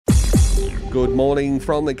Good morning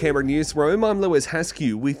from the Canberra newsroom. I'm Lewis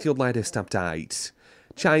Haskew with your latest update.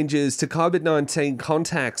 Changes to COVID-19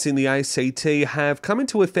 contacts in the ACT have come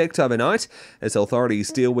into effect overnight as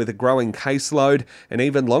authorities deal with a growing caseload and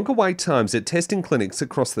even longer wait times at testing clinics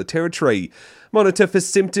across the territory. Monitor for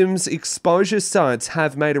symptoms exposure sites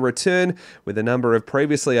have made a return, with a number of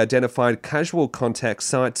previously identified casual contact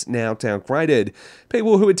sites now downgraded.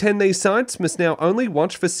 People who attend these sites must now only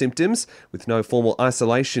watch for symptoms with no formal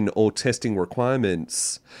isolation or testing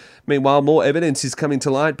requirements. Meanwhile, more evidence is coming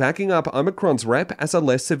to light backing up Omicron's rep as a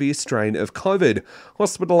less severe strain of COVID.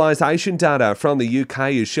 Hospitalisation data from the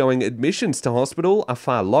UK is showing admissions to hospital are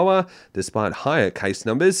far lower, despite higher case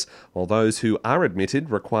numbers, while those who are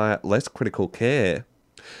admitted require less critical care.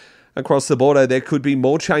 Across the border, there could be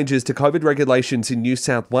more changes to COVID regulations in New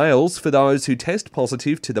South Wales for those who test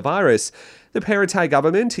positive to the virus. The Perrottet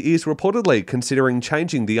government is reportedly considering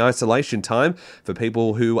changing the isolation time for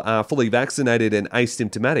people who are fully vaccinated and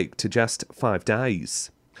asymptomatic to just 5 days.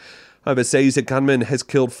 Overseas, a gunman has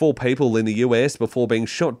killed 4 people in the US before being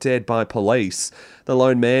shot dead by police. The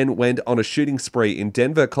lone man went on a shooting spree in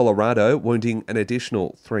Denver, Colorado, wounding an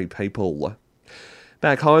additional 3 people.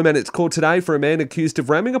 Back home, and it's caught today for a man accused of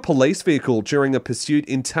ramming a police vehicle during a pursuit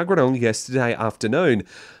in Tuggeranong yesterday afternoon.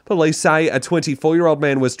 Police say a 24-year-old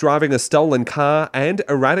man was driving a stolen car and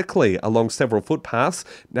erratically along several footpaths,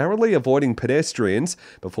 narrowly avoiding pedestrians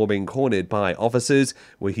before being cornered by officers,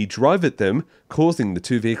 where he drove at them, causing the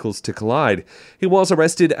 2 vehicles to collide. He was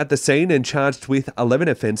arrested at the scene and charged with 11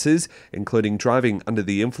 offences, including driving under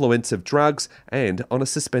the influence of drugs and on a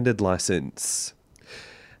suspended licence.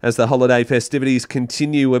 As the holiday festivities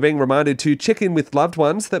continue, we're being reminded to check in with loved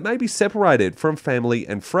ones that may be separated from family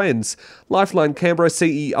and friends. Lifeline Canberra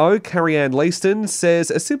CEO Carrie-Anne Leaston says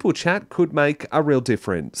a simple chat could make a real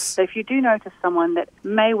difference. So if you do notice someone that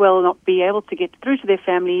may well not be able to get through to their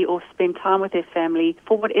family or spend time with their family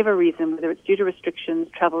for whatever reason, whether it's due to restrictions,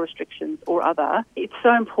 travel restrictions or other, it's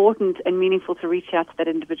so important and meaningful to reach out to that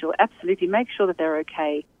individual. Absolutely, make sure that they're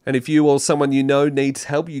okay. And if you or someone you know needs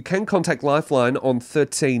help, you can contact Lifeline on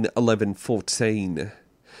 13 11 14.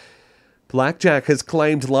 Blackjack has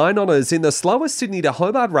claimed line honours in the slowest Sydney to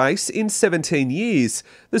Hobart race in 17 years.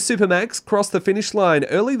 The Supermax crossed the finish line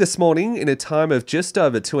early this morning in a time of just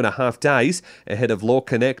over 2.5 days, ahead of Law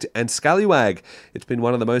Connect and Scallywag. It's been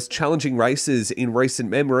one of the most challenging races in recent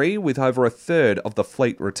memory, with over a third of the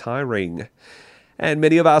fleet retiring. And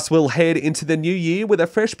many of us will head into the new year with a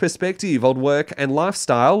fresh perspective on work and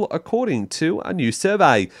lifestyle, according to a new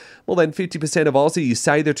survey. More than 50% of Aussies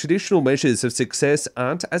say the traditional measures of success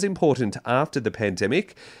aren't as important after the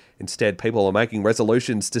pandemic. Instead, people are making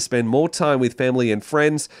resolutions to spend more time with family and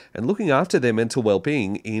friends and looking after their mental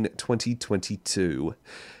well-being in 2022.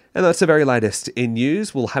 And that's the very latest in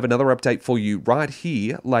news. We'll have another update for you right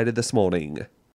here later this morning.